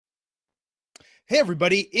Hey,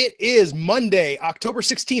 everybody. It is Monday, October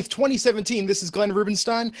 16th, 2017. This is Glenn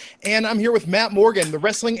Rubenstein, and I'm here with Matt Morgan, the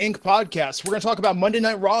Wrestling Inc. podcast. We're going to talk about Monday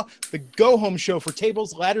Night Raw, the go-home show for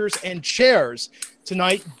tables, ladders, and chairs.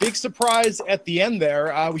 Tonight, big surprise at the end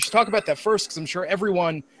there. We should talk about that first because I'm sure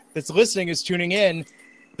everyone that's listening is tuning in.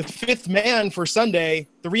 The fifth man for Sunday,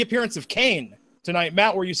 the reappearance of Kane tonight.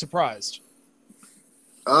 Matt, were you surprised?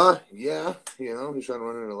 Yeah, he's trying to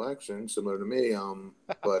run an election similar to me.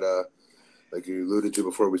 But like you alluded to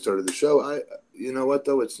before we started the show, you know what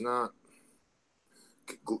though, it's not.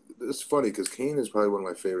 It's funny because Kane is probably one of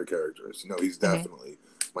my favorite characters. He's definitely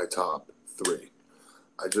my top three.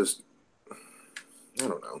 I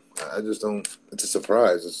don't know. I just don't. It's a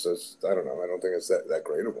surprise. It's just I don't know. I don't think it's that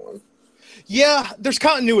great of one. Yeah, there's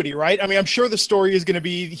continuity, right? I mean, I'm sure the story is going to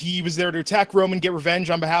be he was there to attack Roman, get revenge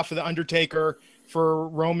on behalf of The Undertaker for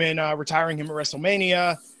Roman retiring him at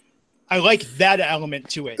WrestleMania. I like that element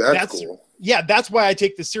to it. That's cool. Yeah, that's why I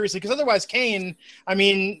take this seriously, because otherwise Kane, I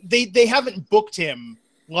mean, they haven't booked him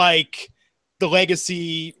like the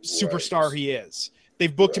legacy superstar he is.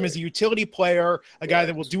 They've booked him as a utility player, a guy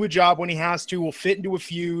that will do a job when he has to, will fit into a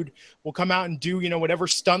feud, will come out and do, whatever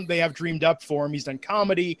stunt they have dreamed up for him. He's done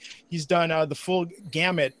comedy. He's done the full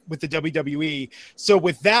gamut with the WWE. So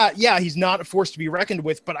with that, yeah, he's not a force to be reckoned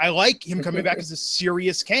with, but I like him coming back as a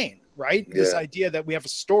serious Kane, right? Yeah. This idea that we have a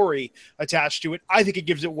story attached to it. I think it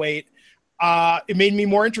gives it weight. It made me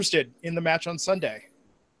more interested in the match on Sunday.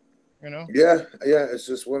 Yeah. It's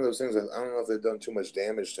just one of those things. I don't know if they've done too much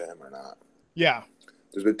damage to him or not. Yeah.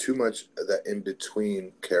 There's been too much of that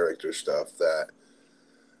in-between character stuff that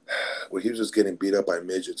he was just getting beat up by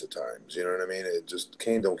midgets at times. You know what I mean?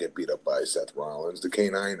 Kane don't get beat up by Seth Rollins. The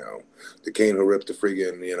Kane I know. The Kane who ripped the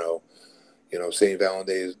freaking, St.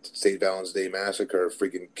 Valentine's Day Massacre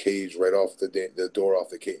freaking cage right off the door off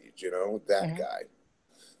the cage, that guy.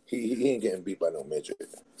 He ain't getting beat by no midget,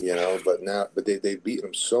 but they beat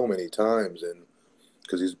him so many times, and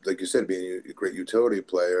because he's, like you said, being a great utility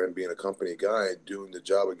player and being a company guy, doing the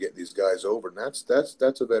job of getting these guys over, and that's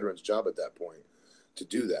a veteran's job at that point to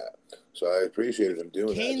do that. So I appreciated him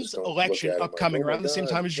doing Kane's that. Kane's election upcoming around the same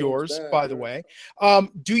time as yours, by the way.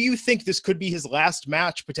 Do you think this could be his last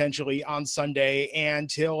match potentially on Sunday,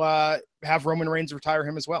 and he'll have Roman Reigns retire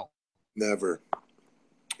him as well? Never.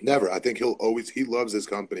 I think he loves his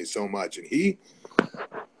company so much, and he,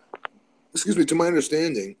 to my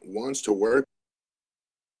understanding, wants to work.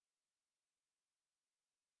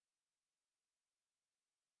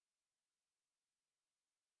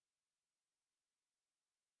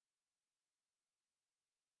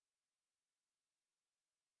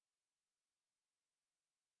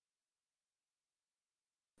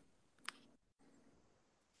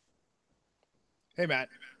 Hey, Matt.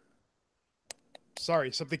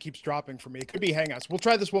 Sorry, something keeps dropping for me. It could be Hangouts. We'll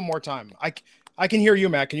try this one more time. I can hear you,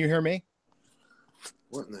 Matt. Can you hear me?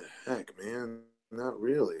 What in the heck, man? Not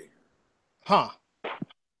really. Huh.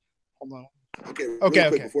 Hold on. Okay.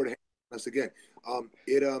 Quick, before the Hangouts again.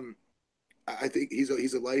 I think he's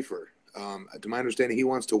a lifer. To my understanding, he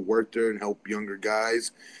wants to work there and help younger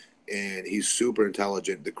guys, and he's super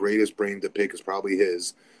intelligent. The greatest brain to pick is probably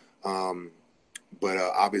his. But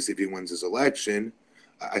obviously, if he wins his election,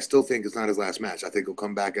 I still think it's not his last match. I think he'll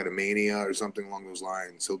come back at a Mania or something along those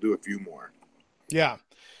lines. He'll do a few more. Yeah.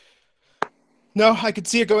 No, I could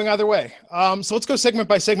see it going either way. So let's go segment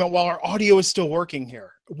by segment while our audio is still working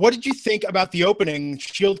here. What did you think about the opening,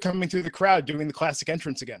 Shield coming through the crowd, doing the classic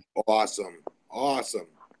entrance again? Awesome.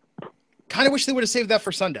 Kind of wish they would have saved that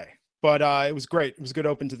for Sunday, but it was great. It was a good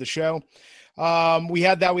open to the show. We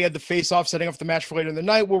had the face-off setting up the match for later in the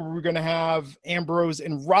night where we were going to have Ambrose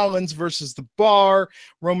and Rollins versus The Bar,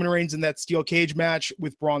 Roman Reigns in that steel cage match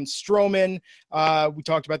with Braun Strowman. We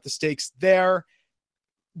talked about the stakes there.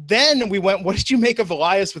 Then we went, what did you make of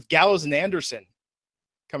Elias with Gallows and Anderson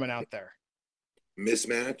coming out there?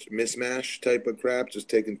 Mismatch type of crap, just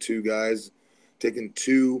taking two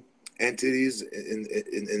entities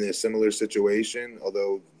in a similar situation,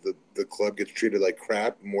 although the club gets treated like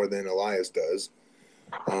crap more than Elias does.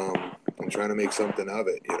 I'm trying to make something of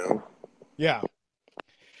it, Yeah.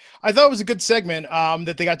 I thought it was a good segment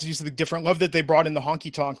that they got to do something different. Love that they brought in the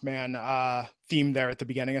Honky Tonk Man theme there at the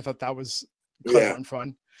beginning. I thought that was clever and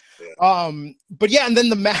fun. Yeah. But yeah, and then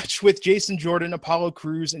the match with Jason Jordan, Apollo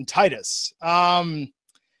Crews, and Titus. I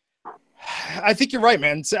think you're right,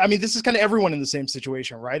 man. I mean, this is kind of everyone in the same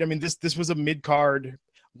situation, right? I mean, this was a mid-card,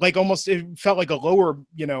 like almost it felt like a lower,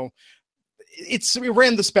 it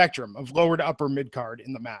ran the spectrum of lower to upper mid-card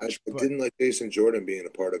in the match. I didn't like Jason Jordan being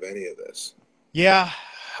a part of any of this. Yeah.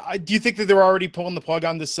 Do you think that they're already pulling the plug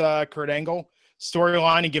on this Kurt Angle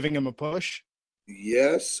storyline and giving him a push?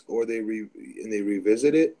 yes, or they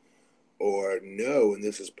revisit it, or no, and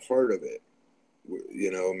this is part of it.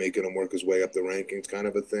 Making him work his way up the rankings, kind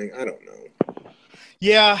of a thing. I don't know.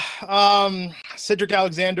 Yeah, Cedric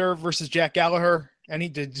Alexander versus Jack Gallagher. Any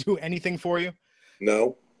to do anything for you?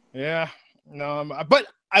 No. Yeah, no, but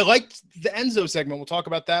I liked the Enzo segment. We'll talk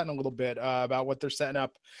about that in a little bit about what they're setting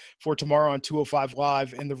up for tomorrow on 205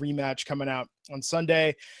 Live and the rematch coming out on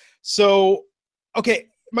Sunday. So, okay,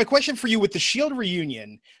 my question for you with the Shield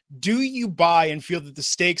reunion, do you buy and feel that the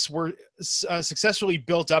stakes were successfully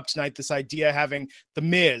built up tonight? This idea having the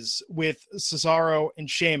Miz with Cesaro and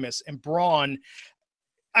Sheamus and Braun.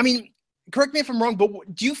 I mean, correct me if I'm wrong, but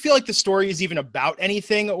do you feel like the story is even about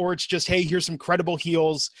anything, or it's just, hey, here's some credible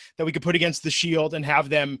heels that we could put against the Shield and have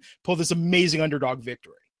them pull this amazing underdog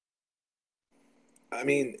victory? I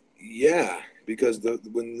mean, yeah, because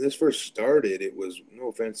when this first started, it was, no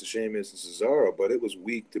offense to Sheamus and Cesaro, but it was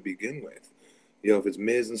weak to begin with. If it's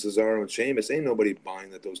Miz and Cesaro and Sheamus, ain't nobody buying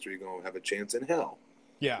that those three are going to have a chance in hell.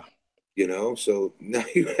 Yeah. So now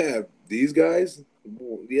you have these guys.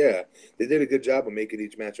 Well, yeah, they did a good job of making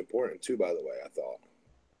each match important too, by the way, I thought.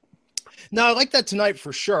 No, I like that tonight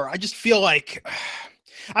for sure. I just feel like,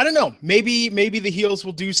 I don't know, maybe the heels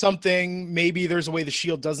will do something. Maybe there's a way the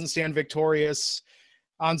Shield doesn't stand victorious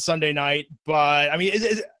on Sunday night. But I mean,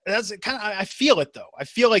 that's kind of, I feel it though. I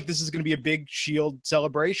feel like this is going to be a big Shield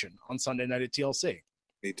celebration on Sunday night at TLC.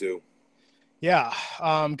 Me too. Yeah,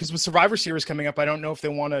 because with Survivor Series coming up, I don't know if they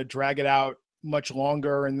want to drag it out much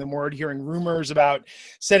longer. And then we're hearing rumors about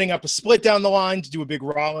setting up a split down the line to do a big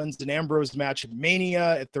Rollins and Ambrose match at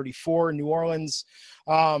Mania at 34 in New Orleans.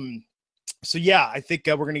 So yeah, I think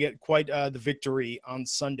we're going to get quite the victory on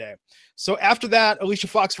Sunday. So after that, Alicia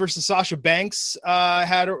Fox versus Sasha Banks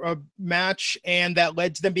had a match, and that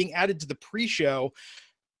led to them being added to the pre-show.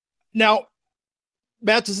 Now,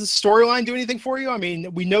 Matt, does this storyline do anything for you? I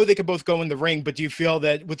mean, we know they could both go in the ring, but do you feel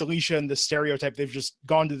that with Alicia and the stereotype, they've just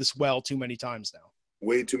gone to this well too many times now?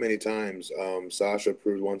 Way too many times. Sasha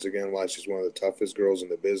proved once again why she's one of the toughest girls in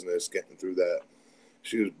the business, getting through that.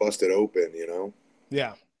 She was busted open,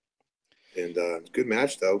 Yeah. And good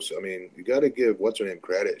match though. So I mean, you got to give what's her name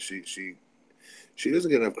credit. She doesn't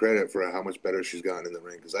get enough credit for how much better she's gotten in the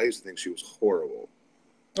ring, because I used to think she was horrible.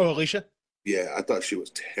 Oh, Alicia? Yeah, I thought she was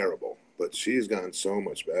terrible, but she's gotten so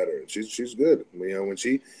much better. She's good. When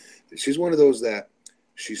she's one of those that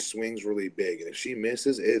she swings really big, and if she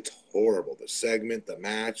misses, it's horrible. The segment, the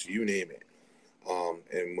match, you name it.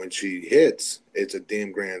 And when she hits, it's a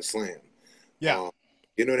damn grand slam. Yeah.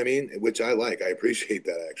 You know what I mean? Which I like. I appreciate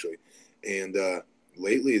that actually. And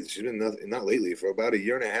lately, she's been not lately, for about a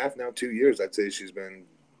year and a half now, 2 years, I'd say she's been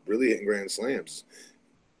really hitting grand slams.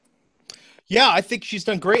 Yeah, I think she's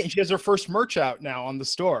done great, and she has her first merch out now on the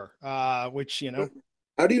store, which,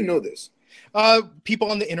 How do you know this?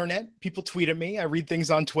 People on the internet, people tweet at me. I read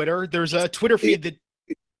things on Twitter. There's a Twitter feed that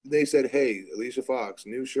they said, hey, Alicia Fox,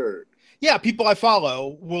 new shirt. Yeah, people I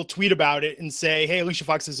follow will tweet about it and say, hey, Alicia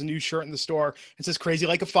Fox has a new shirt in the store. It says crazy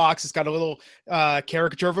like a fox. It's got a little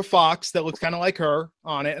caricature of a fox that looks kind of like her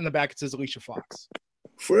on it. In the back, it says Alicia Fox.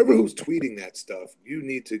 Forever who's tweeting that stuff, you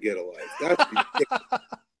need to get a life. That's ridiculous.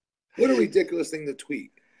 What a ridiculous thing to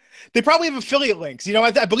tweet. They probably have affiliate links.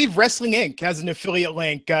 I believe Wrestling Inc. has an affiliate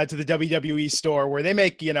link to the WWE store where they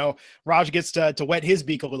make, Raj gets to wet his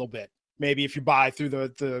beak a little bit. Maybe if you buy through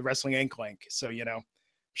the Wrestling Inc. link. So,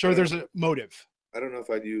 sure there's a motive. I don't know if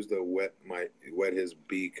I'd use the wet his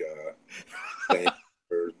beak thing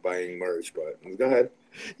for buying merch, but go ahead.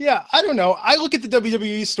 Yeah, I don't know. I look at the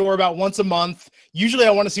WWE store about once a month. Usually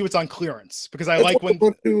I want to see what's on clearance because I like when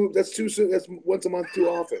that's once a month too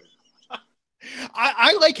often.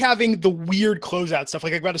 I like having the weird closeout stuff.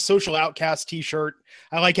 Like I got a Social Outcast t-shirt.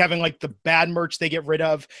 I like having like the bad merch they get rid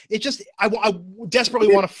of. It just, I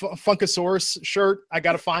desperately want a Funkasaurus shirt. I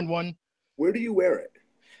got to find one. Where do you wear it?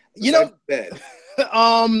 Bed.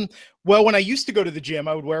 Well, when I used to go to the gym,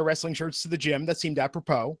 I would wear wrestling shirts to the gym. That seemed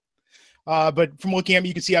apropos. But from looking at me,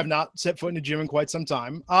 you can see I've not set foot in a gym in quite some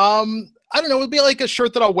time. I don't know. It'd be like a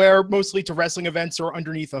shirt that I'll wear mostly to wrestling events or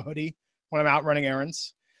underneath a hoodie when I'm out running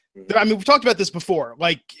errands. Mm-hmm. I mean, we've talked about this before.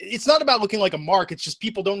 Like, it's not about looking like a mark. It's just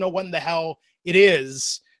people don't know when the hell it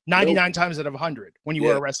is 99 times out of 100 when you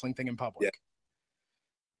wear a wrestling thing in public.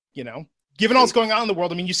 Yeah. Given all that's going on in the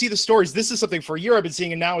world, I mean, you see the stories. This is something for a year I've been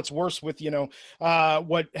seeing, and now it's worse with,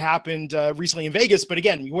 what happened recently in Vegas. But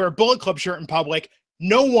again, you wear a Bullet Club shirt in public.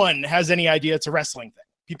 No one has any idea it's a wrestling thing.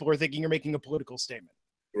 People are thinking you're making a political statement.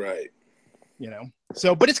 Right.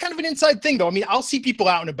 So, but it's kind of an inside thing though. I mean, I'll see people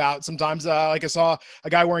out and about sometimes. Like I saw a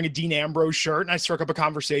guy wearing a Dean Ambrose shirt and I struck up a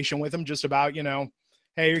conversation with him just about,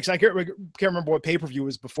 Hey, I can't remember what pay-per-view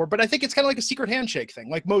was before, but I think it's kind of like a secret handshake thing,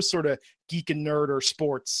 like most sort of geek and nerd or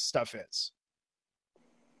sports stuff is.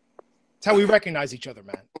 It's how we recognize each other,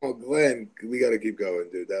 man. Oh, Glenn, we got to keep going,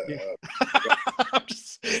 dude. I'm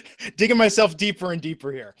just digging myself deeper and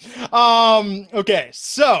deeper here. Okay,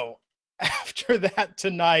 so after that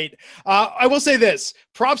tonight, I will say this.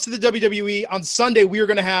 Props to the WWE. On Sunday, we are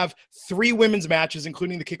going to have 3 women's matches,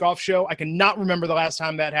 including the kickoff show. I cannot remember the last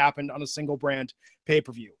time that happened on a single brand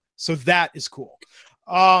pay-per-view. So that is cool.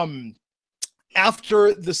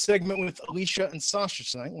 After the segment with Alicia and Sasha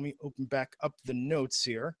tonight, let me open back up the notes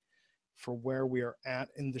here for where we are at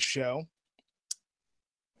in the show.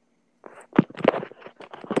 I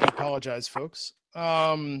apologize, folks.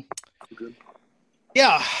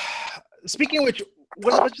 Yeah. Speaking of which,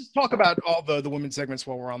 let's just talk about all the women's segments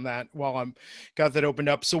while we're on that, while I'm got that opened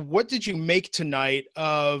up. So what did you make tonight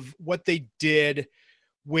of what they did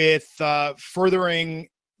with furthering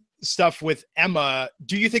stuff with Emma?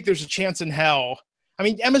 Do you think there's a chance in hell? I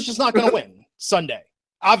mean, Emma's just not going to win Sunday,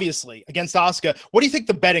 obviously, against Asuka. What do you think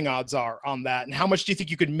the betting odds are on that? And how much do you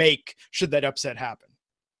think you could make should that upset happen?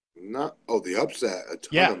 The upset. A ton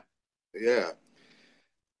yeah. Yeah.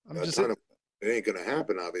 It ain't gonna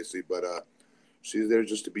happen, obviously, but she's there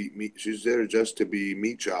just to be meat. She's there just to be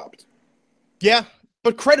meat chopped. Yeah,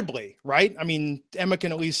 but credibly, right? I mean, Emma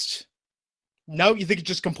can at least. No, you think it's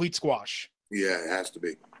just complete squash? Yeah, it has to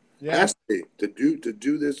be. Yeah. It has to be to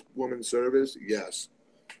do this woman's service. Yes.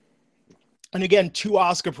 And again, 2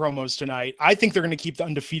 Asuka promos tonight. I think they're going to keep the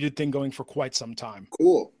undefeated thing going for quite some time.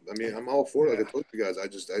 Cool. I mean, I'm all for it. Like I told you guys, I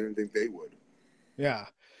didn't think they would. Yeah.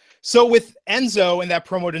 So with Enzo in that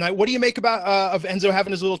promo tonight, what do you make about of Enzo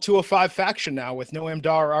having his little 205 faction now with Noam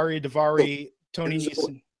Dar, Ari Daivari, Tony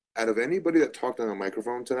Nese? Out of anybody that talked on a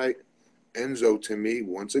microphone tonight, Enzo, to me,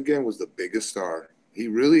 once again, was the biggest star. He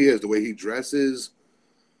really is. The way he dresses,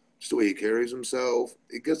 just the way he carries himself.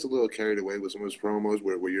 It gets a little carried away with some of his promos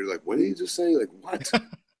where you're like, what did he just say? Like, what?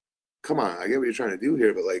 Come on, I get what you're trying to do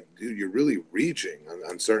here, but, like, dude, you're really reaching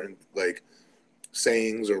on certain, like,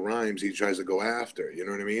 sayings or rhymes he tries to go after. You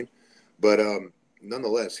know what I mean? But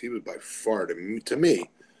nonetheless, he was by far, to me,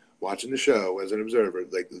 watching the show as an observer,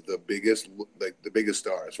 like the biggest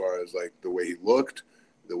star as far as like the way he looked,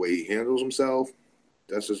 the way he handles himself.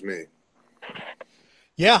 That's just me.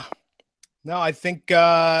 Yeah. No, I think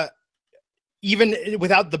even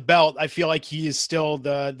without the belt, I feel like he is still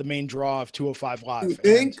the main draw of 205 Live.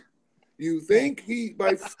 You think he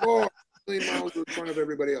by far miles in front of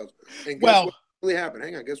everybody else? And guess what really happened?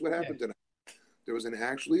 Hang on, guess what happened tonight? There was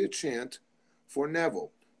actually a chant for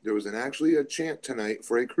Neville. There was actually a chant tonight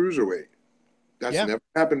for a cruiserweight. That's never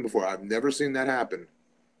happened before. I've never seen that happen.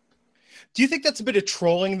 Do you think that's a bit of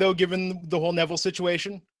trolling, though, given the whole Neville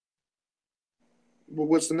situation? Well,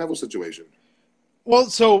 what's the Neville situation? Well,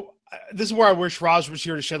 so this is where I wish Raj was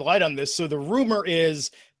here to shed light on this. So the rumor is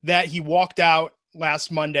that he walked out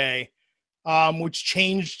last Monday, which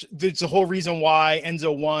changed. It's the whole reason why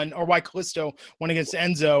Enzo won, or why Kalisto won against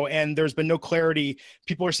Enzo, and there's been no clarity.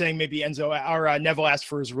 People are saying maybe Enzo or Neville asked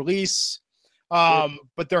for his release,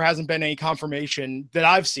 but there hasn't been any confirmation that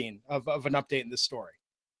I've seen of an update in this story.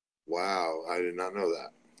 Wow, I did not know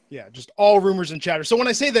that. Yeah, just all rumors and chatter. So when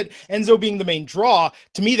I say that Enzo being the main draw,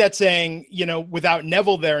 to me that's saying, without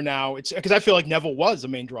Neville there now, it's because I feel like Neville was the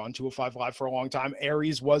main draw in 205 Live for a long time.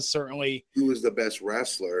 Aries was certainly. He was the best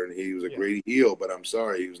wrestler, and he was a great heel, but I'm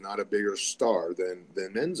sorry, he was not a bigger star than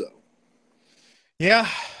Enzo. Yeah,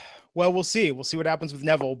 well, we'll see. We'll see what happens with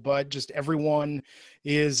Neville, but just everyone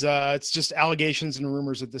is, it's just allegations and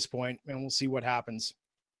rumors at this point, and we'll see what happens.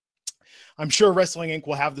 I'm sure Wrestling Inc.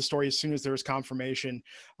 will have the story as soon as there is confirmation.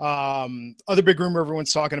 Other big rumor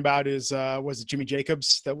everyone's talking about is, was it Jimmy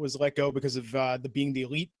Jacobs that was let go because of the Being the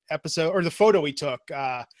Elite episode, or the photo he took,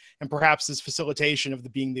 and perhaps his facilitation of the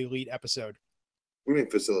Being the Elite episode? What do you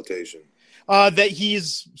mean facilitation? That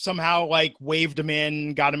he's somehow like waved him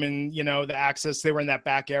in, got him in, the access. They were in that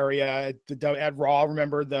back area at Raw.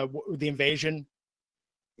 Remember the invasion?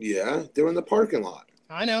 Yeah, they were in the parking lot.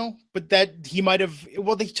 I know, but that he might have.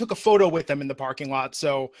 Well, they took a photo with him in the parking lot,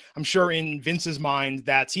 so I'm sure in Vince's mind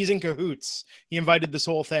he's in cahoots. He invited this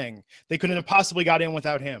whole thing. They couldn't have possibly got in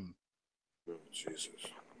without him. Oh, Jesus.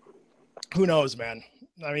 Who knows, man?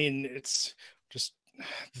 I mean, it's just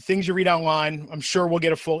the things you read online. I'm sure we'll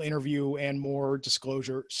get a full interview and more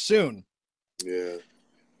disclosure soon. Yeah.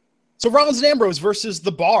 So Rollins and Ambrose versus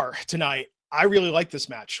The Bar tonight. I really like this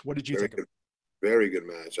match. What did you think of it? Very good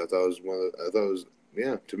match. I thought it was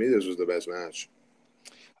to me, this was the best match.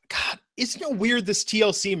 God, isn't it weird, this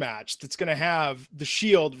TLC match that's going to have the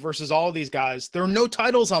Shield versus all of these guys? There are no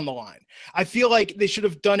titles on the line. I feel like they should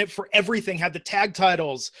have done it for everything, had the tag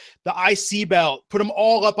titles, the IC belt, put them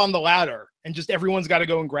all up on the ladder, and just everyone's got to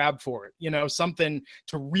go and grab for it. Something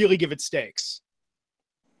to really give it stakes.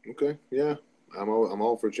 Okay, yeah. I'm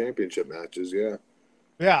all for championship matches, yeah.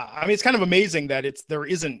 Yeah, I mean, it's kind of amazing that there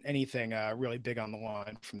isn't anything really big on the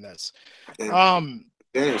line from this.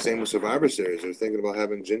 Yeah, same with Survivor Series. They're thinking about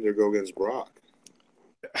having Jinder go against Brock.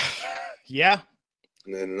 Yeah.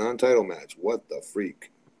 And then a non-title match. What the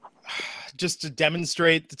freak? Just to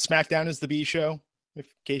demonstrate that SmackDown is the B show, in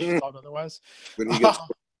case you thought otherwise.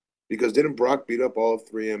 Because didn't Brock beat up all of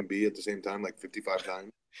 3MB at the same time, like 55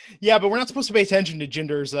 times? Yeah, but we're not supposed to pay attention to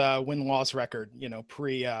Jinder's win-loss record,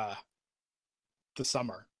 pre the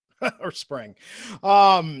summer or spring.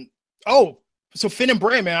 So Finn and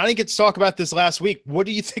Bray, man, I didn't get to talk about this last week. What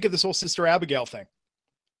do you think of this whole Sister Abigail thing?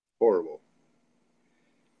 Horrible.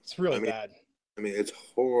 It's really bad. I mean, it's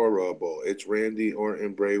horrible. It's Randy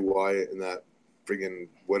Orton, Bray Wyatt, and that friggin'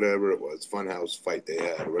 whatever it was, Funhouse fight they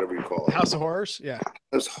had, or whatever you call it. House of Horrors? Yeah.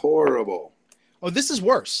 That's horrible. Oh, this is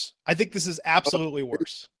worse. I think this is absolutely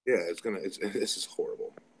worse. Yeah, this is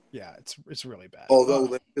horrible. Yeah, it's really bad. Although,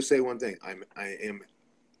 let me just say one thing. I am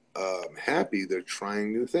happy they're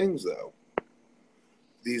trying new things, though.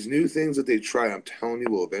 These new things that they try, I'm telling you,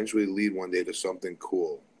 will eventually lead one day to something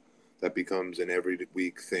cool that becomes an every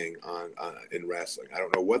week thing in wrestling. I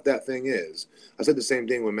don't know what that thing is. I said the same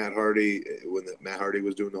thing when Matt Hardy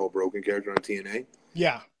was doing the whole broken character on TNA.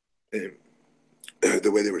 Yeah. And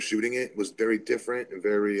the way they were shooting it was very different and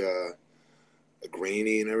very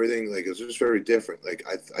grainy and everything. Like, it was just very different. Like,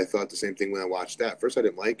 I thought the same thing when I watched that. First, I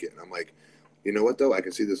didn't like it. And I'm like, you know what, though? I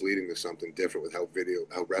can see this leading to something different with how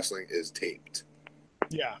wrestling is taped.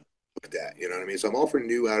 Yeah. Look at that. You know what I mean? So I'm all for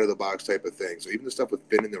new out-of-the-box type of thing. So even the stuff with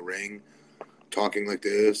Finn in the ring, talking like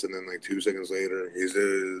this, and then like 2 seconds later, he's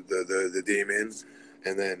the demon.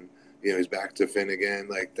 And then, he's back to Finn again.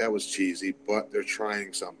 Like, that was cheesy, but they're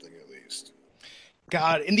trying something at least.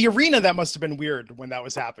 God, in the arena, that must have been weird when that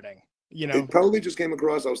was happening. It probably just came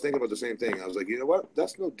across. I was thinking about the same thing. I was like, you know what?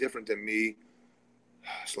 That's no different than me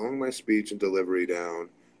slowing my speech and delivery down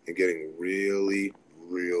and getting really,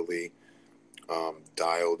 really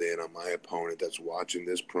dialed in on my opponent that's watching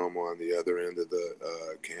this promo on the other end of the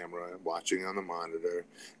camera, watching on the monitor,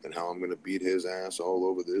 and how I'm going to beat his ass all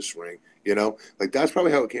over this ring. Like, that's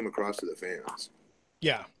probably how it came across to the fans.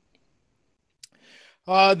 Yeah.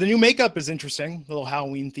 The new makeup is interesting. A little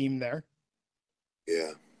Halloween theme there.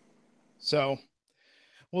 Yeah. So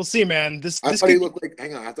we'll see, man. I thought he looked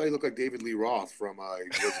like David Lee Roth from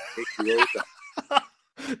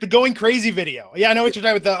the Going Crazy video. Yeah, I know what you're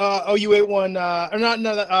talking about. The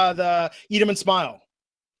OU81, the Eat 'em and Smile.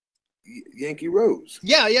 Yankee Rose.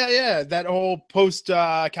 Yeah. That whole post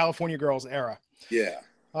California Girls era. Yeah.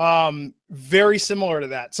 Very similar to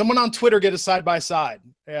that. Someone on Twitter get a side-by-side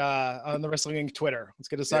on the Wrestling Inc. Twitter. Let's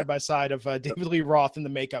get a side-by-side of David Lee Roth in the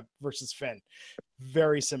makeup versus Finn.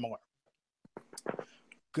 Very similar.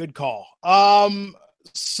 Good call.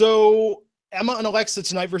 So Emma and Alexa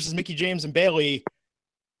tonight versus Mickie James and Bayley.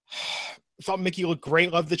 I thought Mickie looked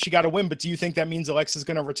great. Love that she got a win, but do you think that means Alexa's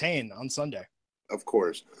going to retain on Sunday? Of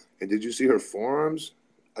course. And did you see her forearms?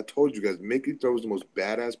 I told you guys, Mickie throws the most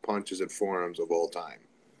badass punches and forearms of all time.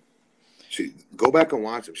 Go back and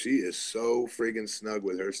watch them. She is so friggin' snug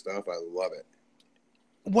with her stuff. I love it.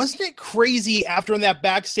 Wasn't it crazy after in that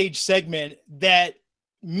backstage segment that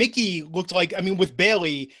Mickie looked like, with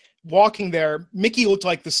Bayley walking there, Mickie looked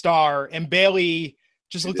like the star and Bayley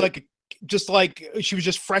just looked like she was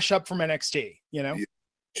just fresh up from NXT, Yeah,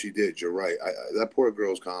 she did. You're right. That poor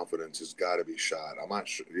girl's confidence has got to be shot. I'm not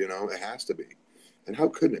sure, it has to be. And how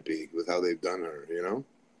couldn't it be with how they've done her,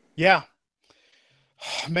 Yeah.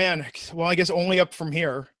 Man, well, I guess only up from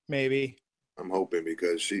here, maybe. I'm hoping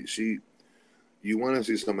because you want to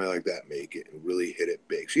see somebody like that make it and really hit it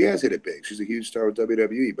big. She has hit it big. She's a huge star with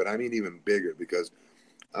WWE, but I mean even bigger because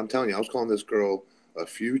I'm telling you, I was calling this girl a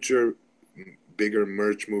future bigger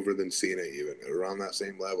merch mover than Cena even. Around that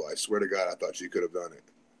same level. I swear to God, I thought she could have done it.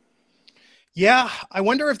 Yeah, I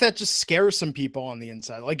wonder if that just scares some people on the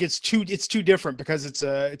inside. Like it's too different because it's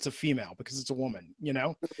a female, because it's a woman,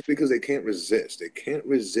 Because they can't resist. They can't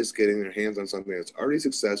resist getting their hands on something that's already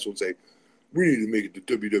successful and say, we need to make it the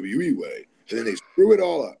WWE way. And then they screw it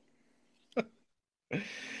all up.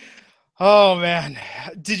 Oh man.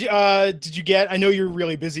 Did you get, I know you're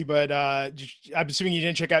really busy, but I'm assuming you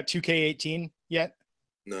didn't check out 2K18 yet?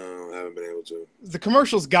 No, I haven't been able to. The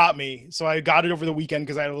commercials got me, so I got it over the weekend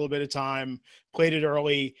because I had a little bit of time, played it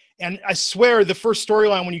early, and I swear the first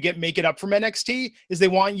storyline when you make it up from NXT is they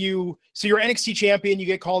want you, so you're NXT champion, you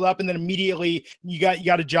get called up, and then immediately you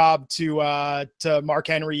got a job to Mark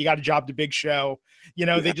Henry, you got a job to Big Show.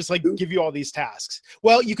 They just like give you all these tasks.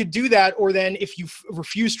 Well, you could do that, or then if you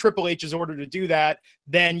refuse Triple H's order to do that,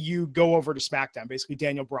 then you go over to SmackDown. Basically,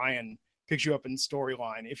 Daniel Bryan picks you up in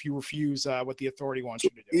storyline if you refuse what the Authority wants you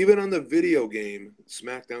to do. Even on the video game,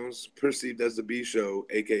 SmackDown's perceived as the B show,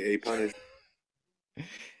 aka Punish.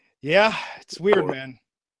 Yeah, it's weird, man.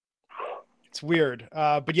 It's weird.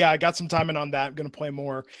 But yeah, I got some time in on that. I'm going to play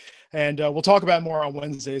more. And we'll talk about more on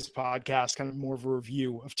Wednesday's podcast, kind of more of a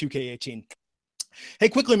review of 2K18. Hey,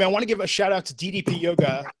 quickly, man, I want to give a shout out to DDP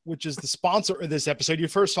Yoga, which is the sponsor of this episode. You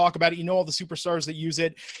first talk about it. You know all the superstars that use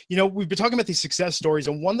it. We've been talking about these success stories,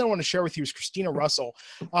 and one that I want to share with you is Christina Russell.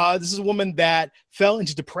 This is a woman that fell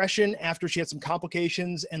into depression after she had some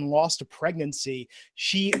complications and lost a pregnancy.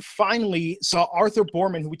 She finally saw Arthur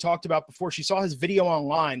Borman, who we talked about before. She saw his video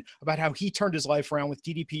online about how he turned his life around with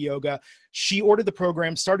DDP Yoga. She ordered the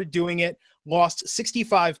program, started doing it, lost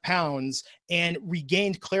 65 pounds, and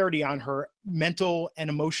regained clarity on her mental and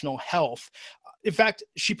emotional health. In fact,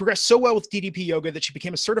 she progressed so well with DDP Yoga that she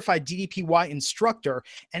became a certified DDPY instructor.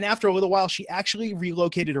 And after a little while, she actually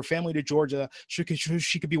relocated her family to Georgia so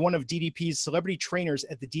she could be one of DDP's celebrity trainers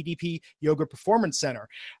at the DDP Yoga Performance Center.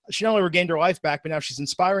 She not only regained her life back, but now she's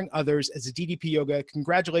inspiring others as a DDP Yoga.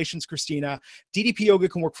 Congratulations, Christina. DDP Yoga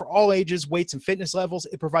can work for all ages, weights, and fitness levels.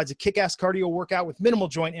 It provides a kick-ass cardio workout with minimal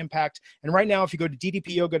joint impact. And right now, if you go to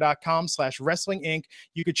ddpyoga.com/wrestling inc,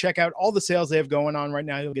 you could check out all the sales they have going on right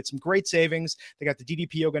now. You'll get some great savings. They got the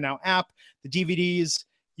DDP Yoga Now app, the DVDs.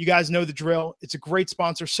 You guys know the drill. It's a great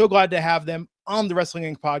sponsor. So glad to have them on the Wrestling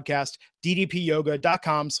Inc. podcast,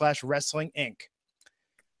 ddpyoga.com/wrestling inc.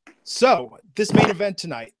 So this main event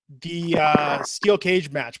tonight, the steel cage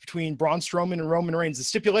match between Braun Strowman and Roman Reigns, the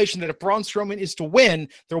stipulation that if Braun Strowman is to win,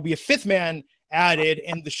 there will be a fifth man added,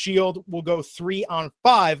 and the Shield will go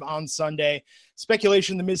 3-on-5 on Sunday.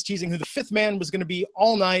 Speculation, The Miz teasing who the fifth man was going to be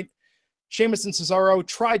all night. Sheamus and Cesaro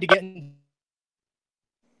tried to get in.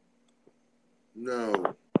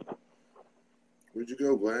 No. Where'd you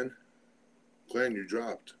go, Glenn? Glenn, you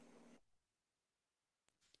dropped.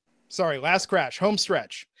 Sorry, last crash, home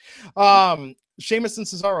stretch. Sheamus and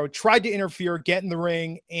Cesaro tried to interfere, get in the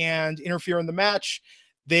ring, and interfere in the match.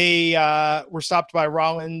 They were stopped by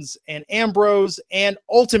Rollins and Ambrose, and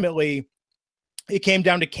ultimately it came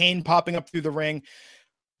down to Kane popping up through the ring.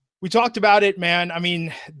 We talked about it, man. I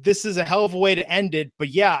mean, this is a hell of a way to end it, but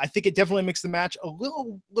yeah, I think it definitely makes the match a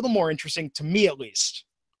little more interesting, to me at least,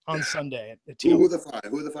 on Sunday. Who are the five?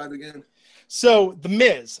 Who are the five again? So, The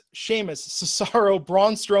Miz, Sheamus, Cesaro,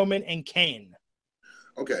 Braun Strowman, and Kane.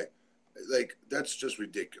 Okay. Like, that's just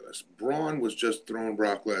ridiculous. Braun was just throwing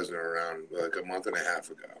Brock Lesnar around like a month and a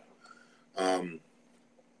half ago.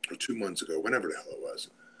 Or 2 months ago, whenever the hell it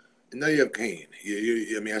was. And now you have Kane.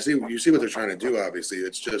 I mean, you see what they're trying to do, obviously.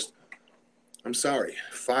 It's just, I'm sorry.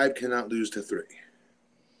 5 cannot lose to 3.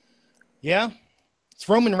 Yeah. It's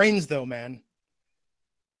Roman Reigns, though, man.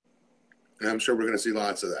 And I'm sure we're going to see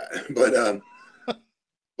lots of that. But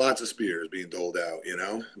lots of spears being doled out,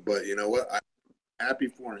 But you know what? I'm happy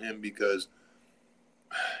for him because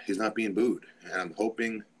he's not being booed. And I'm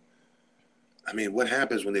hoping, I mean, what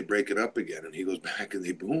happens when they break it up again and he goes back and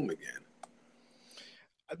they boo him again?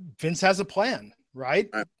 Vince has a plan, right?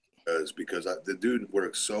 Because the dude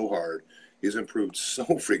works so hard. He's improved so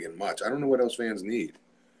freaking much. I don't know what else fans need.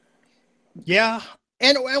 Yeah.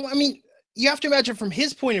 And I mean, you have to imagine from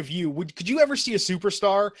his point of view, could you ever see a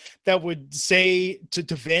superstar that would say to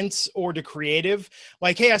Vince or to creative,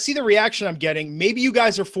 like, hey, I see the reaction I'm getting. Maybe you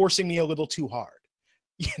guys are forcing me a little too hard,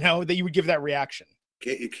 that you would give that reaction.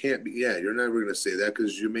 You can't be, you're never going to say that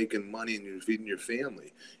because you're making money and you're feeding your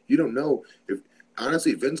family. You don't know if,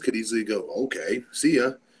 honestly, Vince could easily go, okay, see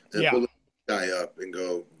ya, and pull the guy up and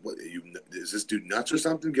go, what, is this dude nuts or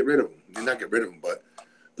something? Get rid of him. Not get rid of him, but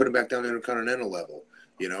put him back down to Intercontinental level,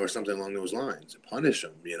 or something along those lines. Punish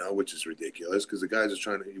him, which is ridiculous because the guy's just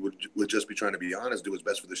he would just be trying to be honest, do his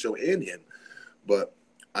best for the show and him. But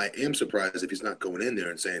I am surprised if he's not going in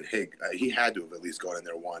there and saying, hey, he had to have at least gone in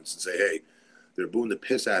there once and say, hey, they're booing the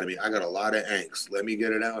piss out of me. I got a lot of angst. Let me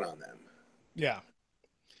get it out on them. Yeah.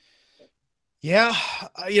 Yeah,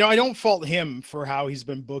 I don't fault him for how he's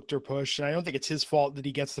been booked or pushed, and I don't think it's his fault that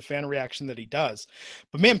he gets the fan reaction that he does.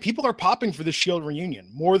 But man, people are popping for the Shield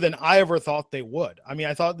reunion more than I ever thought they would. I mean,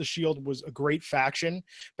 I thought the Shield was a great faction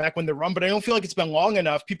back when they run, but I don't feel like it's been long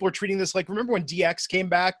enough. People are treating this like, remember when DX came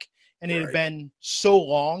back and it had been so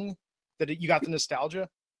long you got the nostalgia?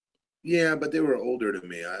 Yeah, but they were older than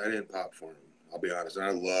me. I didn't pop for them. I'll be honest. And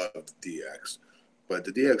I loved DX, but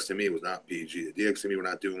the DX to me was not PG. The DX to me were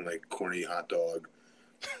not doing like corny hot dog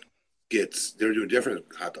skits. They were doing different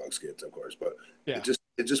hot dog skits, of course, but Yeah.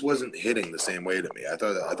 it just wasn't hitting the same way to me. I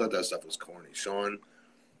thought that stuff was corny. Shawn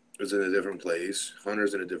was in a different place.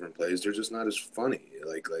 Hunter's in a different place. They're just not as funny.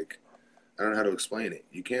 Like I don't know how to explain it.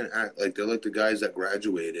 You can't act like they're like the guys that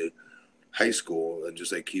graduated high school and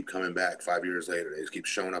just like keep coming back 5 years later. They just keep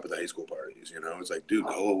showing up at the high school parties. You know, it's like, dude,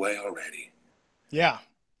 go away already. Yeah.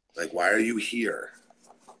 Like, why are you here?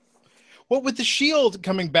 Well, with the Shield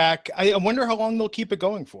coming back, I wonder how long they'll keep it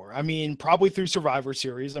going for. I mean, probably through Survivor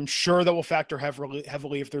Series. I'm sure that will factor heavily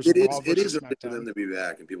if there's a Raw It is versus early for them SmackDown. to be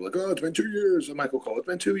back, and people are like, oh, it's been 2 years. And Michael Cole, it's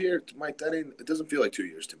been 2 years. Mike, that ain't. It doesn't feel like 2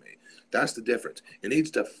 years to me. That's the difference. It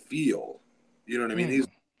needs to feel. You know what I mean? It needs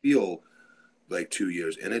to feel like 2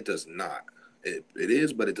 years, and it does not. It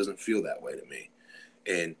is, but it doesn't feel that way to me.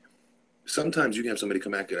 And sometimes you can have somebody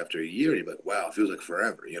come back after a year, and you're like, wow, it feels like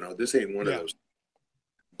forever. You know, this ain't one of those.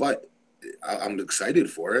 But I'm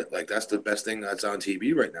excited for it. Like, that's the best thing that's on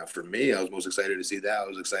TV right now. For me, I was most excited to see that. I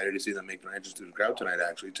was excited to see them make matches to the crowd tonight,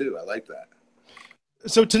 actually, too. I like that.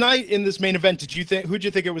 So tonight in this main event, who'd you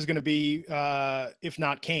think it was going to be, if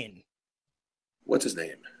not Kane? What's his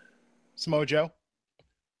name? Samoa Joe?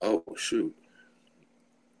 Oh, shoot.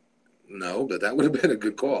 No, but that would have been a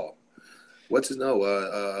good call. What's his from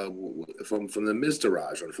the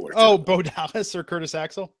Miztourage, unfortunately. Oh, Bo Dallas or Curtis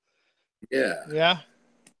Axel? Yeah. Yeah.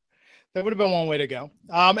 That would have been one way to go.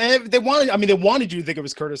 And they wanted you to think it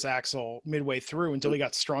was Curtis Axel midway through until he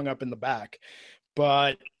got strung up in the back.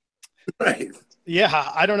 But right.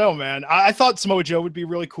 Yeah, I don't know, man. I thought Samoa Joe would be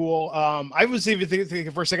really cool. I was even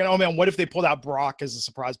thinking for a second, oh man, what if they pulled out Brock as a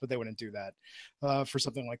surprise? But they wouldn't do that for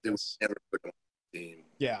something like this. Never put him on the team.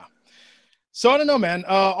 Yeah. So I don't know, man.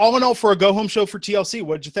 All in all, for a go-home show for TLC,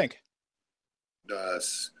 what did you think?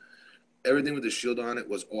 Everything with the Shield on it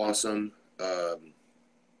was awesome.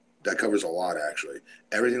 That covers a lot, actually.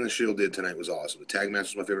 Everything the Shield did tonight was awesome. The tag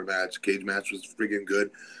match was my favorite match. Cage match was freaking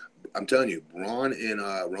good. I'm telling you, Braun and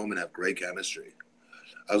Roman have great chemistry.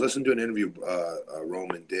 I was listening to an interview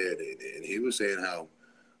Roman did, and he was saying how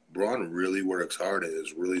Braun really works hard and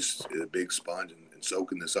is really a big sponge and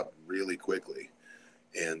soaking this up really quickly.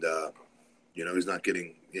 And he's not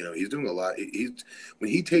getting, he's doing a lot. When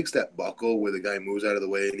he takes that buckle where the guy moves out of the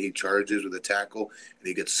way and he charges with a tackle and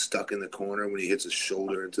he gets stuck in the corner when he hits his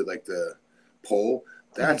shoulder into like the pole,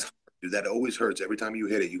 that's that always hurts every time you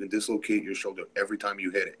hit it. You can dislocate your shoulder every time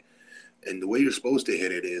you hit it. And the way you're supposed to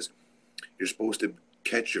hit it is you're supposed to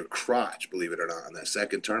catch your crotch, believe it or not, on that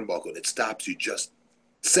second turnbuckle, and it stops you just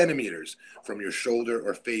centimeters from your shoulder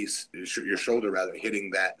or face, your shoulder rather,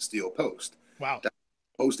 hitting that steel post. Wow. That's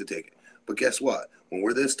supposed to take it. But guess what? When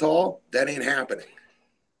we're this tall, that ain't happening.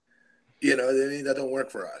 That don't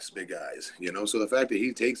work for us, big guys. So the fact that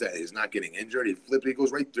he takes that, he's not getting injured. He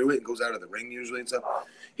goes right through it and goes out of the ring usually and stuff.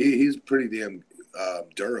 He's pretty damn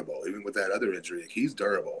durable, even with that other injury. He's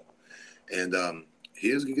durable, and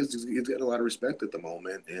he's got a lot of respect at the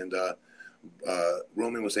moment. And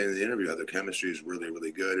Roman was saying in the interview how their chemistry is really,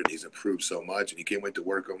 really good, and he's improved so much, and he can't wait to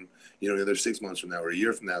work him, another 6 months from now or a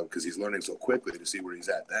year from now because he's learning so quickly to see where he's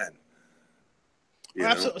at then.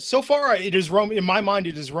 Absolutely. So far, it is Roman. In my mind,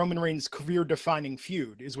 it is Roman Reigns' career-defining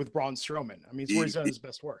feud is with Braun Strowman. I mean, it's where he's done his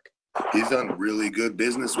best work. He's done really good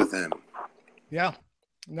business with him. Yeah.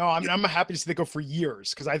 No, I'm happy to see they go for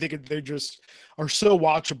years because I think they just are so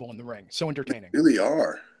watchable in the ring, so entertaining. They really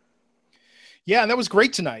are. Yeah, and that was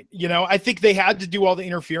great tonight. I think they had to do all the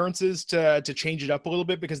interferences to change it up a little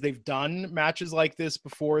bit because they've done matches like this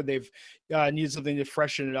before. They've needed something to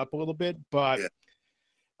freshen it up a little bit, but. Yeah.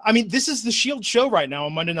 I mean, this is the Shield show right now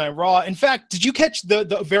on Monday Night Raw. In fact, did you catch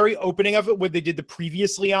the very opening of it where they did the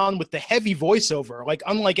previously on with the heavy voiceover, like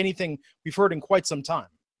unlike anything we've heard in quite some time?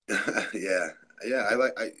 Yeah.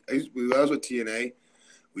 When I was with TNA,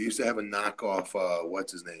 we used to have a knockoff.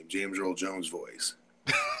 What's his name? James Earl Jones voice.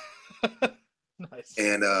 Nice.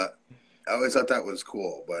 And I always thought that was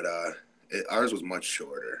cool, but ours was much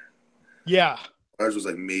shorter. Yeah. Ours was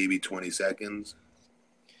like maybe 20 seconds.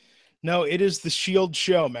 No, it is the Shield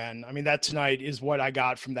show, man. I mean, that tonight is what I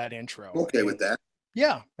got from that intro. Okay with that.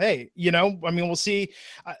 Yeah. Hey, we'll see.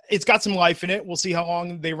 It's got some life in it. We'll see how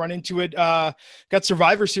long they run into it. Got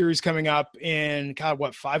Survivor Series coming up in,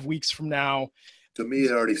 5 weeks from now. To me,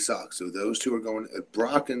 it already sucks. So those two are going,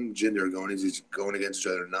 Brock and Jinder are going against each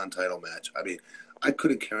other in a non-title match. I mean, I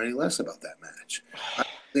couldn't care any less about that match. I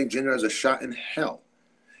think Jinder has a shot in hell.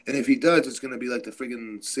 And if he does, it's going to be like the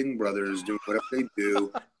friggin' Singh brothers doing whatever they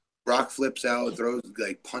do. Brock flips out,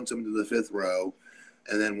 punts him to the fifth row.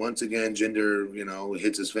 And then once again, Jinder,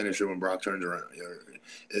 hits his finisher when Brock turns around.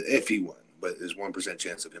 If he won, but there's 1%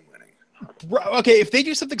 chance of him winning. Okay, if they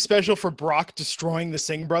do something special for Brock destroying the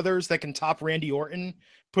Singh brothers that can top Randy Orton,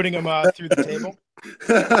 putting him through the table.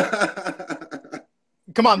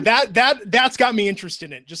 Come on, that's got me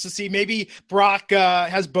interested in it, just to see maybe Brock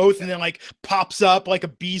has both and then like pops up like a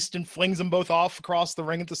beast and flings them both off across the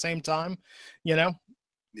ring at the same time, Yeah.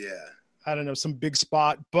 I don't know, some big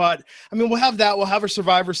spot. But I mean, we'll have that. We'll have a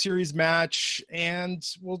Survivor Series match, and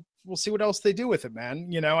we'll see what else they do with it, man.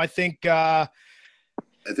 I think that's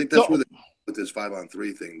where they put this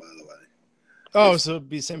 5-on-3 thing, by the way. Oh, so it'd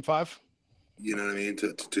be same 5? You know what I mean?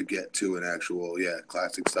 To get to an actual,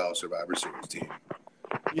 classic style Survivor Series team.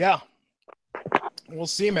 Yeah. We'll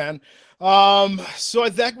see, man. So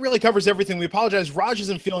that really covers everything. We apologize. Raj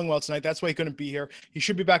isn't feeling well tonight. That's why he couldn't be here. He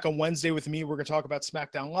should be back on Wednesday with me. We're going to talk about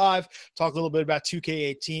SmackDown Live, talk a little bit about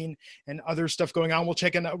 2K18 and other stuff going on. We'll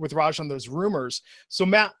check in with Raj on those rumors. So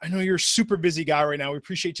Matt, I know you're a super busy guy right now. We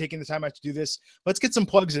appreciate taking the time out to do this. Let's get some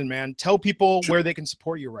plugs in, man. Tell people where they can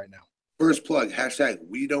support you right now. First plug, hashtag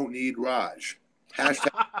we don't need Raj.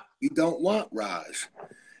 Hashtag we don't want Raj.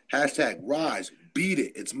 Hashtag Raj, beat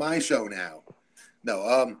it. It's my show now.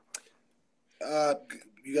 No,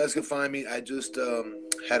 you guys can find me. I just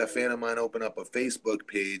had a fan of mine open up a Facebook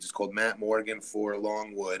page. It's called Matt Morgan for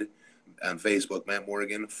Longwood on Facebook. Matt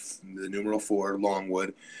Morgan, the numeral 4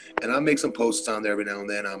 Longwood, and I'll make some posts on there every now and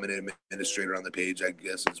then. I'm an administrator on the page, I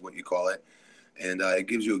guess is what you call it, and it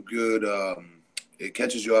gives you a good. It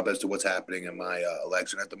catches you up as to what's happening in my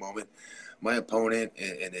election at the moment. My opponent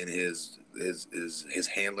and his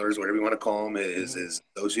handlers, whatever you want to call them, his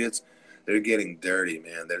associates, they're getting dirty,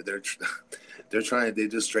 man. They're trying. They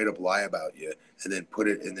just straight up lie about you and then put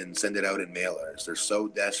it and then send it out in mailers. They're so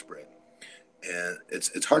desperate, and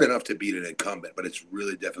it's hard enough to beat an incumbent, but it's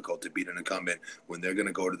really difficult to beat an incumbent when they're going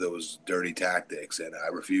to go to those dirty tactics. And I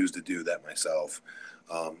refuse to do that myself.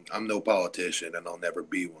 I'm no politician, and I'll never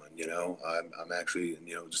be one. I'm actually,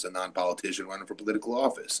 just a non-politician running for political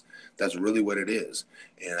office. That's really what it is.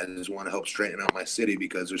 And I just want to help straighten out my city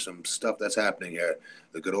because there's some stuff that's happening here.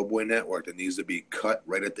 The Good Old Boy Network that needs to be cut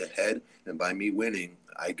right at the head. And by me winning,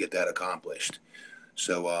 I get that accomplished.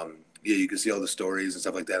 So, you can see all the stories and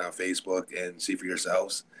stuff like that on Facebook and see for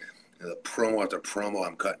yourselves. The promo after promo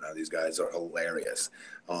I'm cutting out. These guys are hilarious.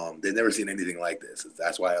 They've never seen anything like this.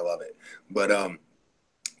 That's why I love it. But,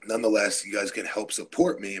 nonetheless, you guys can help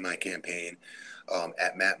support me in my campaign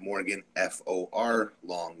at Matt Morgan, FOR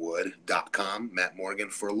Longwood.com, Matt Morgan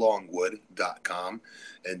for Longwood.com,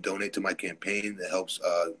 and donate to my campaign that helps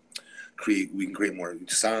we can create more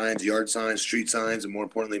signs, yard signs, street signs, and more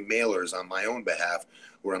importantly, mailers on my own behalf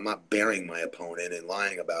where I'm not burying my opponent and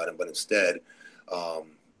lying about him, but instead,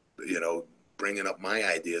 bringing up my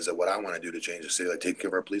ideas of what I want to do to change the city, like taking care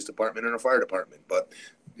of our police department and our fire department. But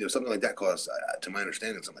something like that costs, to my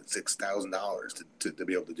understanding, something like $6,000 to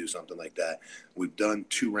be able to do something like that. We've done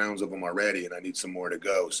 2 rounds of them already, and I need some more to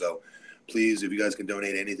go. So please, if you guys can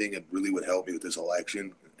donate anything, it really would help me with this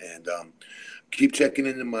election. And keep checking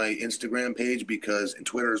into my Instagram page and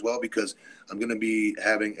Twitter as well, because I'm going to be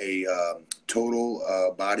having a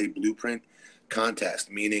total body blueprint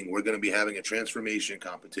contest, meaning we're going to be having a transformation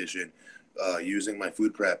competition using my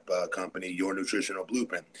food prep company, Your Nutritional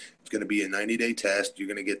Blueprint. It's going to be a 90-day test. You're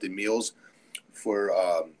going to get the meals for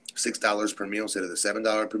 $6 per meal instead of the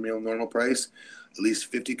 $7 per meal normal price. At least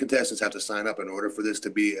 50 contestants have to sign up in order for this to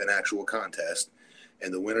be an actual contest.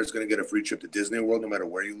 And the winner is going to get a free trip to Disney World no matter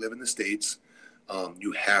where you live in the States.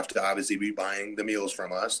 You have to obviously be buying the meals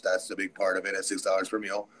from us. That's the big part of it at $6 per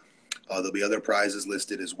meal. There'll be other prizes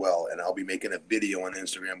listed as well, and I'll be making a video on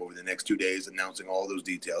Instagram over the next 2 days announcing all those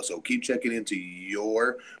details. So keep checking into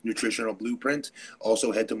Your Nutritional Blueprint.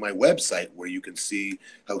 Also head to my website where you can see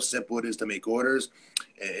how simple it is to make orders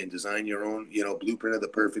and design your own, blueprint of the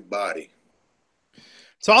perfect body.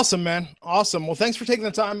 It's awesome, man. Awesome. Well, thanks for taking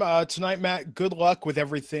the time tonight, Matt. Good luck with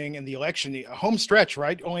everything in the election. A home stretch,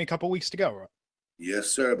 right? Only a couple weeks to go, right?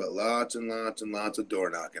 Yes, sir, but lots and lots and lots of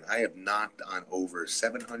door knocking. I have knocked on over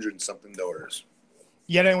 700 and something doors.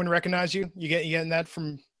 Yet anyone recognize you? You getting that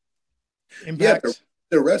from Impact? Yeah,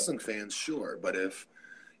 they're wrestling fans, sure. But if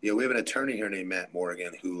we have an attorney here named Matt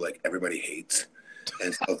Morgan who everybody hates,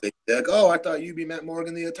 and so they're like, "Oh, I thought you'd be Matt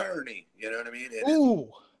Morgan, the attorney." You know what I mean? And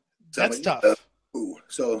that's tough. Ooh,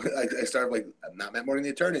 so I started I'm not Matt Morgan, the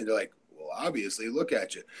attorney. And they're like, well, obviously, look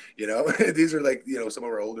at you. These are some of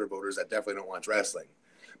our older voters that definitely don't watch wrestling.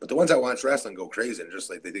 But the ones that watch wrestling go crazy and just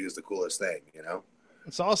they think it's the coolest thing,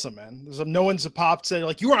 It's awesome, man. No one's popped said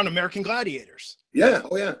you were on American Gladiators. Yeah.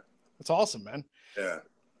 Oh, yeah. That's awesome, man. Yeah.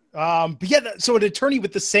 But yeah, so an attorney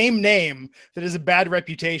with the same name that has a bad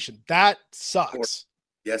reputation, that sucks.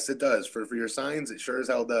 Yes, it does. For your signs, it sure as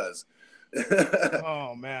hell does.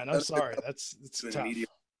 Oh man, I'm sorry. That's tough. Media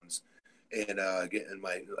and getting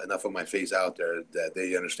enough of my face out there that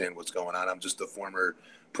they understand what's going on. I'm just the former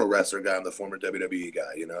pro wrestler guy. I'm the former WWE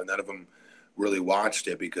guy. You know, none of them really watched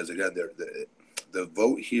it because again, the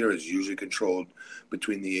vote here is usually controlled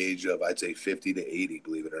between the age of, I'd say, 50 to 80,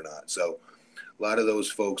 believe it or not. So a lot of those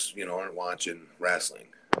folks, you know, aren't watching wrestling.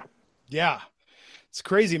 Yeah, it's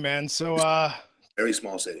crazy, man. So very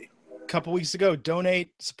small city. A couple weeks ago,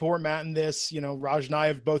 donate, support Matt in this. You know, Raj and I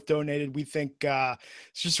have both donated. We think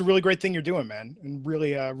it's just a really great thing you're doing, man, and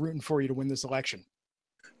really rooting for you to win this election.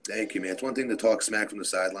 Thank you, man. It's one thing to talk smack from the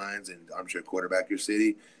sidelines and armchair quarterback your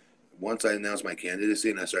city. Once I announced my candidacy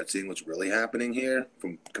and I start seeing what's really happening here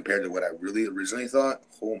compared to what I really originally thought,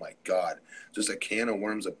 oh my God, just a can of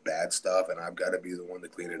worms of bad stuff, and I've got to be the one to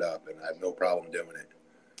clean it up, and I have no problem doing it.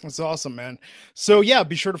 That's awesome, man. So yeah,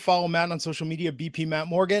 be sure to follow Matt on social media, BP Matt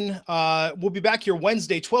Morgan. We'll be back here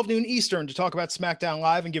Wednesday, 12 noon Eastern, to talk about SmackDown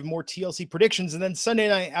Live and give more TLC predictions. And then Sunday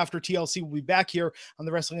night after TLC, we'll be back here on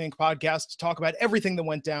the Wrestling Inc. podcast to talk about everything that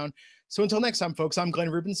went down. So until next time, folks, I'm Glenn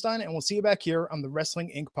Rubenstein, and we'll see you back here on the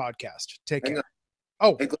Wrestling Inc. podcast. Take care.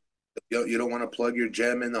 Oh, hey, you don't want to plug your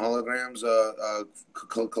Gem in the Holograms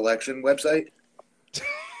collection website?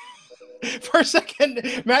 For a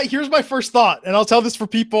second, Matt, here's my first thought, and I'll tell this for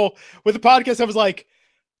people with the podcast. I was like,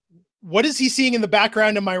 what is he seeing in the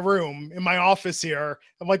background in my room, in my office here?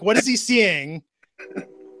 I'm like, what is he seeing?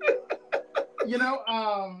 You know,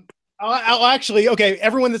 I'll actually, okay,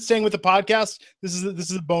 everyone that's staying with the podcast, this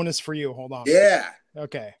is a bonus for you. Hold on. Yeah.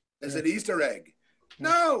 Okay. It's an Easter egg.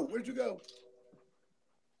 No, where'd you go?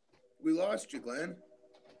 We lost you, Glenn.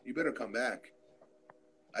 You better come back.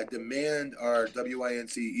 I demand our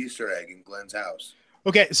WINC Easter egg in Glenn's house.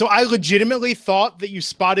 Okay, so I legitimately thought that you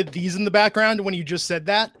spotted these in the background when you just said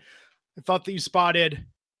that. I thought that you spotted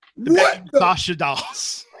the Sasha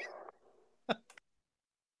dolls.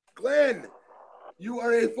 Glenn, you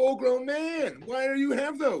are a full-grown man. Why do you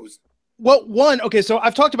have those? Well, okay, so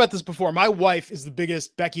I've talked about this before. My wife is the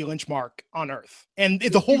biggest Becky Lynch mark on earth. And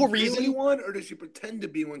the whole reason... Really one, or does she pretend to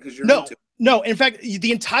be one because you're into it? No, in fact,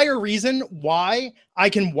 the entire reason why I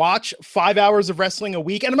can watch 5 hours of wrestling a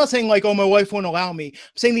week, and I'm not saying like, oh, my wife won't allow me. I'm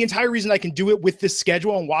saying the entire reason I can do it with this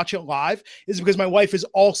schedule and watch it live is because my wife is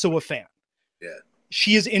also a fan. Yeah.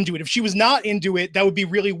 She is into it. If she was not into it, that would be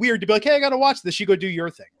really weird to be like, hey, I got to watch this. She go do your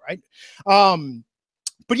thing, right?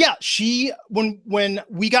 But yeah, when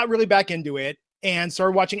we got really back into it and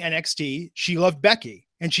started watching NXT, she loved Becky.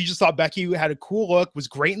 And she just thought Becky had a cool look, was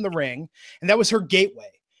great in the ring. And that was her gateway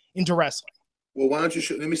into wrestling. Well, why don't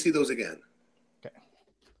you let me see those again? Okay.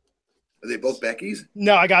 Are they both Becky's?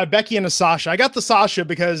 No, I got a Becky and a Sasha. I got the Sasha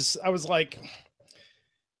because I was like,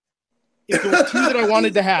 if there were two that I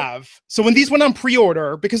wanted to have. So when these went on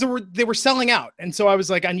pre-order, because they were selling out. And so I was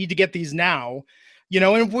like, I need to get these now. You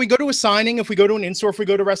know, and if we go to a signing, if we go to an in-store, if we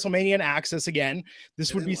go to WrestleMania and Access again,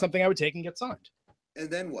 this would be something I would take and get signed. And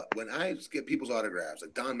then what? When I get people's autographs,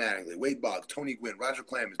 like Don Mattingly, Wade Boggs, Tony Gwynn, Roger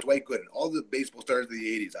Clemens, Dwight Gooden, all the baseball stars of the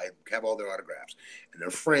 80s, I have all their autographs. And they're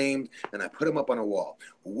framed, and I put them up on a wall.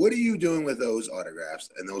 What are you doing with those autographs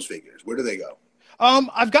and those figures? Where do they go?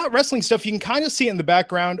 I've got wrestling stuff. You can kind of see it in the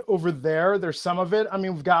background over there. There's some of it. I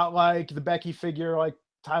mean, we've got like the Becky figure, like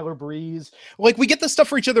Tyler Breeze. Like we get this stuff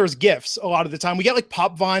for each other as gifts a lot of the time. We get like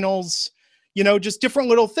pop vinyls, you know, just different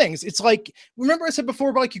little things. It's like, remember I said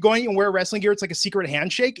before about like you going and wear wrestling gear, it's like a secret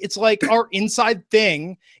handshake. It's like our inside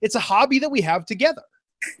thing. It's a hobby that we have together.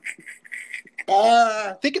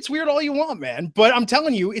 Think it's weird all you want, man. But I'm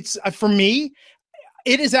telling you, it's for me,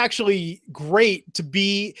 it is actually great to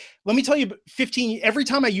be, let me tell you, every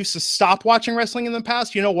time I used to stop watching wrestling in the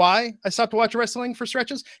past, you know why I stopped watching wrestling for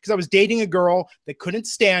stretches? Because I was dating a girl that couldn't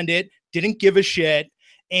stand it, didn't give a shit,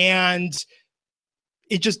 and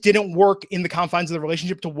it just didn't work in the confines of the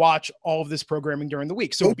relationship to watch all of this programming during the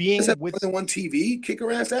week. So being with more than one TV, kick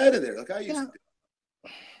her ass out of there. Like I used to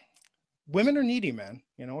do. Women are needy, man.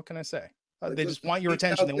 You know, what can I say? They just want your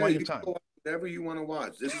attention. They want your time. Whatever you want to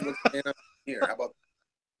watch. This is what's here. How about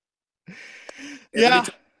yeah.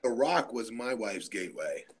 The Rock was my wife's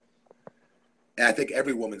gateway. And I think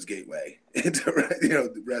every woman's gateway into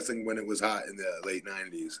wrestling when it was hot in the late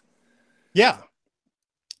 90s. Yeah.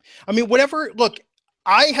 I mean, whatever. Look,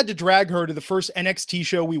 I had to drag her to the first NXT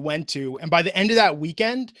show we went to. And by the end of that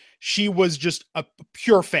weekend, she was just a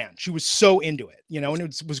pure fan. She was so into it, you know, and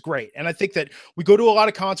it was great. And I think that we go to a lot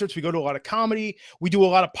of concerts. We go to a lot of comedy. We do a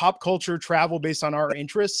lot of pop culture travel based on our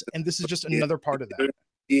interests. And this is just another part of that.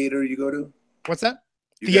 Theater you go to? What's that?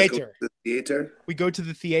 You guys go Theater. to the theater? We go to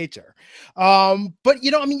the theater. But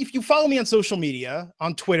I mean, if you follow me on social media,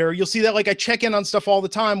 on Twitter, you'll see that like I check in on stuff all the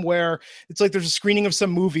time where it's like there's a screening of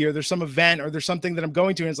some movie or there's some event or there's something that I'm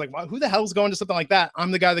going to. And it's like, well, who the hell's going to something like that?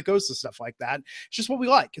 I'm the guy that goes to stuff like that. It's just what we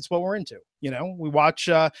like. It's what we're into. We watch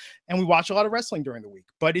and we watch a lot of wrestling during the week,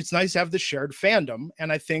 but it's nice to have the shared fandom.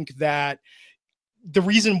 And I think that the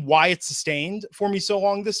reason why it's sustained for me so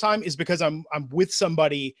long this time is because I'm with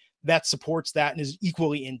somebody that supports that and is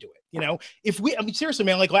equally into it. I mean, seriously,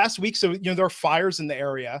 man, like last week. So, there are fires in the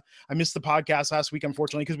area. I missed the podcast last week,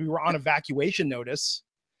 unfortunately, because we were on evacuation notice,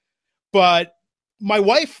 but my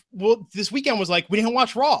wife, this weekend was like, we didn't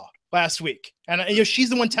watch Raw last week. And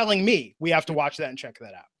she's the one telling me we have to watch that and check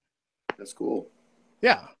that out. That's cool.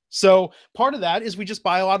 Yeah. So part of that is we just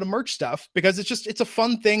buy a lot of merch stuff because it's a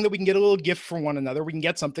fun thing that we can get a little gift from one another. We can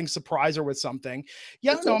get something, surprise her with something.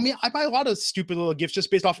 Yeah. No, I mean, I buy a lot of stupid little gifts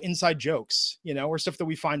just based off inside jokes, or stuff that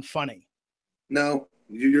we find funny. No,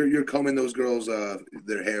 you're combing those girls,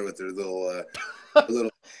 their hair with their little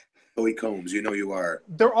toy combs. You are.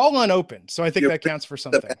 They're all unopened. So I think that counts for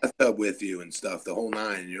something. The bathtub with you and stuff, the whole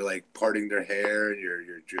nine. You're like parting their hair and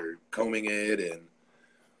you're combing it and.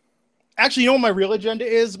 Actually, what my real agenda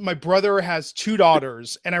is? My brother has 2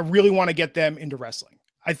 daughters, and I really want to get them into wrestling.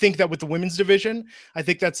 I think that with the women's division, I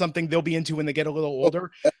think that's something they'll be into when they get a little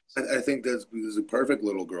older. I think this is a perfect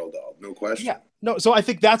little girl doll, no question. Yeah, no. So I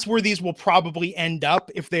think that's where these will probably end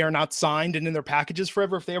up if they are not signed and in their packages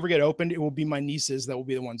forever. If they ever get opened, it will be my nieces that will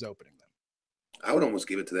be the ones opening them. I would almost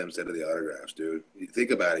give it to them instead of the autographs, dude. You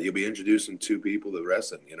think about it. You'll be introducing 2 people to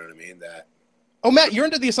wrestling. You know what I mean? Oh, Matt, you're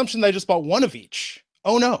under the assumption that I just bought one of each.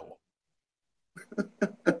 Oh, no.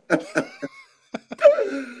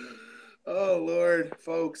 Oh Lord,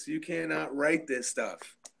 folks, you cannot write this stuff.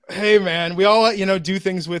 Hey man, we all do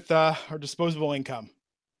things with our disposable income,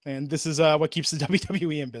 and this is what keeps the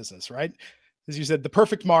WWE in business, right? As you said, the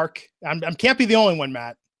perfect mark. I can't be the only one,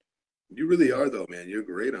 Matt. You really are, though, man. You're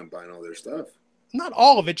great on buying all their stuff. Not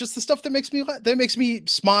all of it, just the stuff that makes me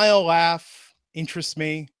smile, laugh, interests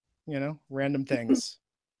me. Random things.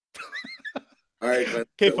 All right.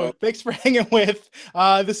 Okay, folks, thanks for hanging with.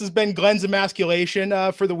 This has been Glenn's Emasculation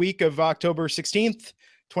for the week of October 16th,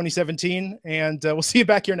 2017. And we'll see you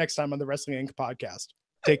back here next time on the Wrestling Inc. podcast.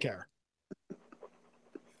 Take care.